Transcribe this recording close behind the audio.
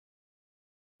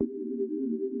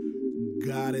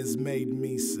God has made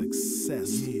me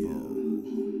successful. Yeah.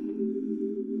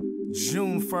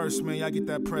 June 1st, man, y'all get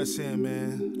that press in,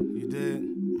 man. You did?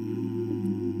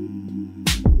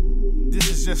 This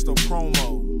is just a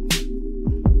promo,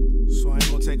 so I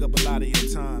ain't gonna take up a lot of your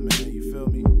time, man. You feel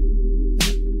me?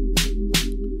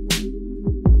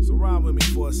 So ride with me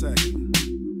for a second.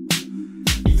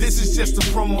 This is just a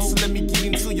promo, so let me get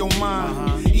into your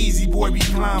mind. Easy boy,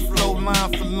 recline, flow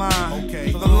line for line.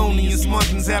 Okay. Thelonious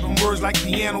Mountains having words like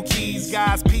piano keys.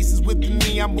 Guys, pieces with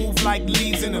me, I move like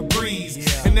leaves in a breeze.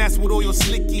 Yeah. And that's what oil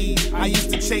slicky. I used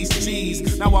to chase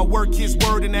G's. Now I work his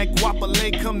word and that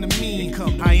guapole come to me.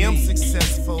 I am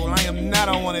successful, I am not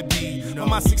I wanna be. No. But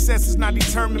my success is not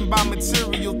determined by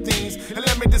material things. And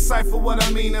let me decipher what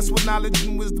I mean. That's what knowledge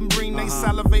and wisdom bring. They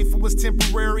salivate for what's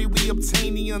temporary, we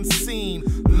obtain the unseen.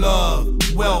 Love,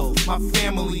 wealth, my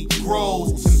family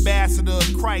grows. Ambassador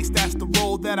of Christ, that's the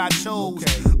role that I chose.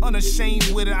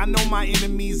 Unashamed with it, I know my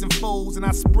enemies and foes, and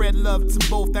I spread love to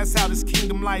both, that's how this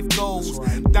kingdom life goes.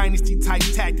 Dynasty type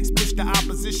tactics, push the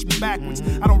opposition backwards.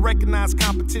 I don't recognize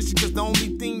competition, cause the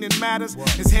only thing that matters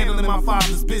is handling my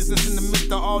father's business in the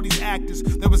midst of all these actors.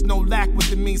 There was no lack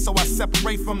within me, so I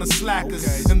separate from the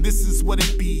slackers. And this is what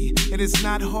it be, it is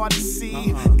not hard to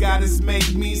see. God has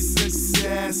made me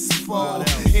successful.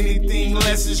 Anything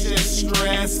less is just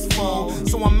stressful.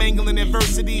 So I'm mangling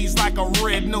adversities like a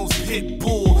red-nosed pit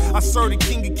bull. I serve the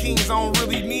king of kings, I don't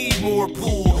really need more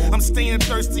pool. I'm staying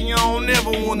thirsty, I don't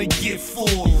ever wanna get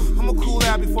full. I'ma cool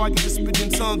out before I get to spitting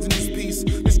tongues in this piece.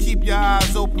 Just keep your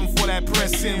eyes open for that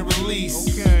press and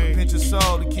release. Pinch your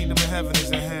soul, the kingdom of heaven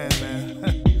is at hand, man.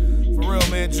 For real,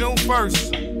 man. June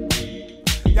 1st.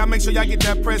 Y'all make sure y'all get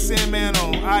that press in, man,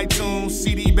 on iTunes,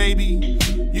 CD Baby.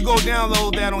 You go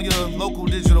download that on your local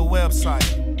digital website,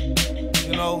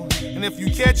 you know. And if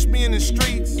you catch me in the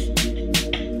streets,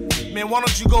 man, why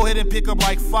don't you go ahead and pick up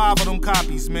like 5 of them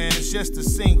copies, man. It's just a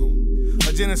single.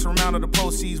 A generous amount of the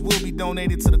proceeds will be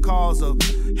donated to the cause of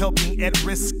helping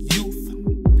at-risk youth,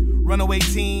 runaway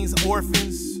teens,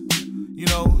 orphans, you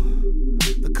know,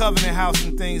 the Covenant House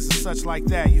and things and such like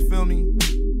that, you feel me?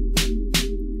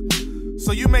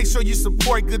 So you make sure you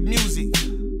support good music.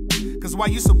 Cause while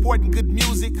you supporting good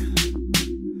music,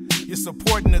 you're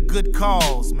supporting a good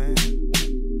cause, man.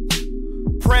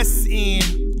 Press in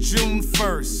June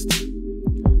 1st.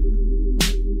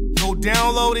 Go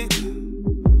download it.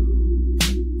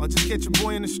 Or just catch your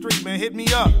boy in the street, man. Hit me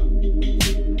up.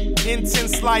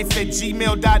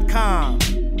 intenselife@gmail.com.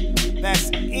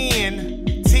 That's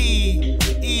NTENSE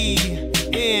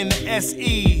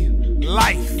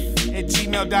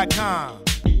life@gmail.com.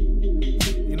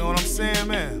 You know what I'm saying,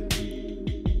 man?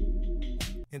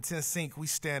 Intense Sync, we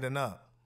standing up.